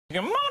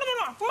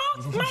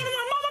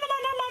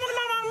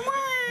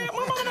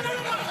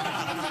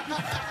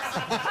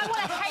I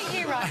want to hate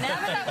you right now,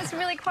 but that was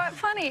really quite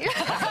funny.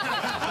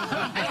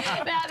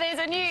 Now, there's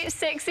a new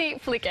sexy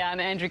flick out,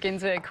 and Andrew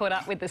Günsberg caught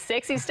up with the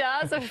sexy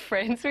stars of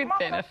Friends with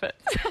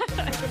Benefits.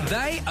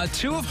 They are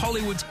two of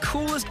Hollywood's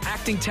coolest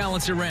acting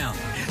talents around.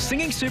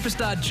 Singing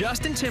superstar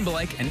Justin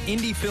Timberlake and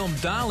indie film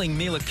darling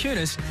Mila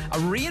Kunis are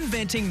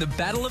reinventing the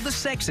battle of the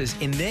sexes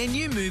in their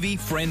new movie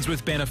Friends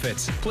with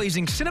Benefits.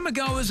 Pleasing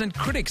cinemagoers and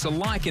critics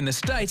alike in the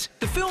States,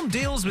 the film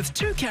deals with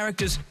two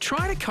characters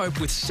trying to cope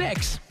with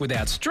sex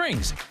without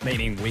strings,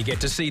 meaning we get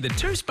to see the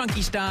two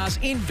spunky stars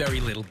in very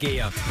little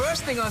gear.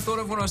 First thing I thought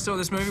of when I saw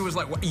this movie was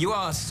like, you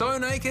are so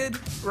naked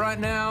right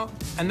now.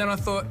 And then I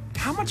thought,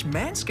 how much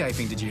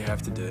manscaping did you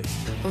have to do?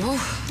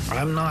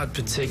 I'm not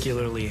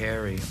particularly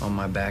hairy on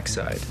my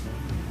backside.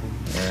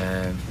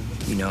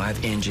 You know, I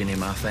have engine in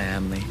my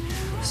family,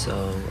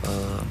 so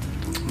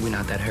we're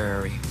not that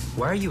hairy.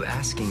 Why are you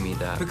asking me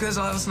that? Because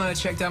last night I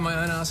checked out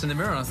my own ass in the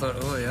mirror and I thought,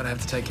 oh, yeah, I'd have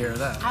to take care of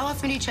that. How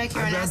often do you check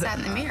your own ass out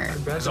in the mirror?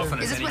 As often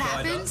Is as this any what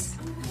guy happens? does.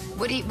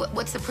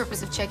 What's the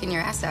purpose of checking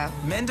your ass out?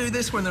 Men do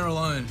this when they're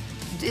alone.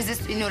 Is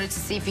this in order to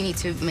see if you need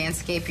to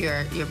manscape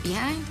your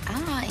behind?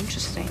 Ah,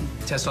 interesting.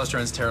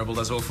 Testosterone's terrible,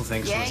 does awful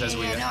things to us as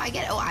we no, I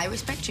get it. Oh, I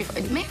respect you.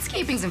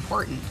 Manscaping's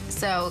important,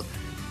 so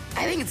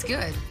I think it's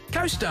good.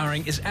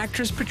 Co-starring is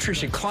actress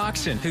Patricia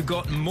Clarkson, who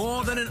got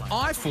more than an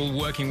eyeful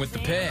working with the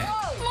pair.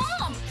 Oh,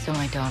 Mom! So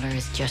my daughter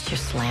is just your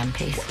slam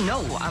piece?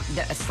 No, a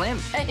slam.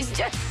 He's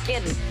just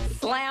kidding.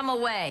 Slam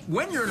away.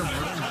 When you're in a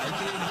room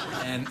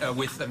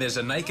naked and there's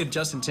a naked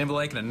Justin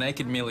Timberlake and a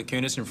naked Mila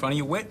Kunis in front of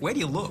you, where do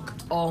you look?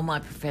 All my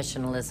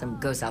professionalism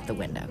goes out the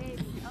window.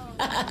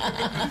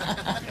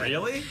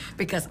 Really?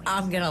 Because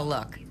I'm gonna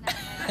look.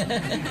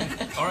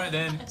 All right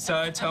then,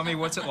 so tell me,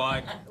 what's it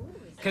like?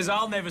 Because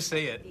I'll never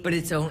see it. But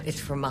it's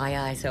for my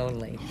eyes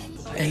only,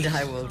 and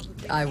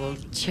I will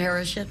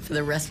cherish it for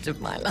the rest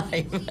of my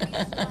life.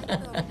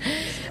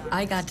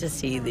 I got to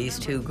see these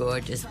two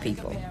gorgeous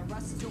people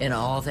in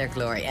all their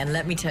glory, and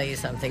let me tell you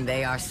something,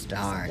 they are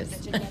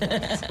stars.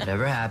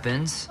 Whatever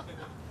happens,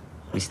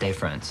 we stay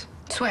friends.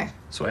 Swear.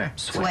 Swear.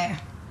 Swear.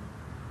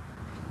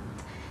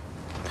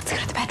 Let's go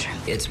to the bedroom.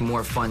 It's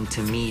more fun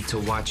to me to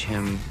watch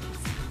him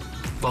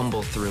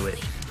fumble through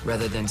it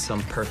rather than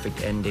some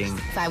perfect ending.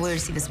 If I were to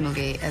see this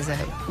movie as a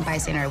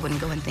bystander, I wouldn't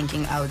go in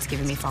thinking, oh, it's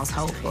giving me false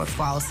hope or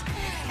false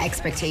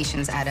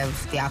expectations out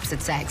of the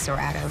opposite sex or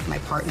out of my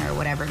partner or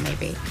whatever it may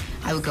be.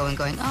 I would go in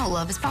going, oh,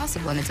 love is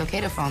possible and it's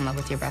okay to fall in love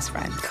with your best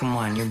friend. Come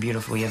on, you're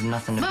beautiful. You have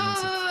nothing to be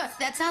insecure.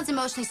 That sounds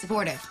emotionally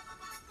supportive.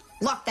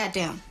 Lock that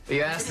down.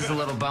 Your ass is a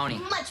little bony.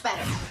 Much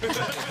better. Friends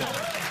with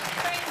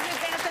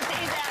Benefits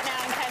is out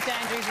now and catch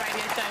Andrew's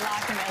radio show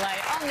live from LA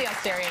on the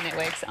Austereo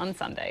networks on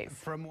Sundays.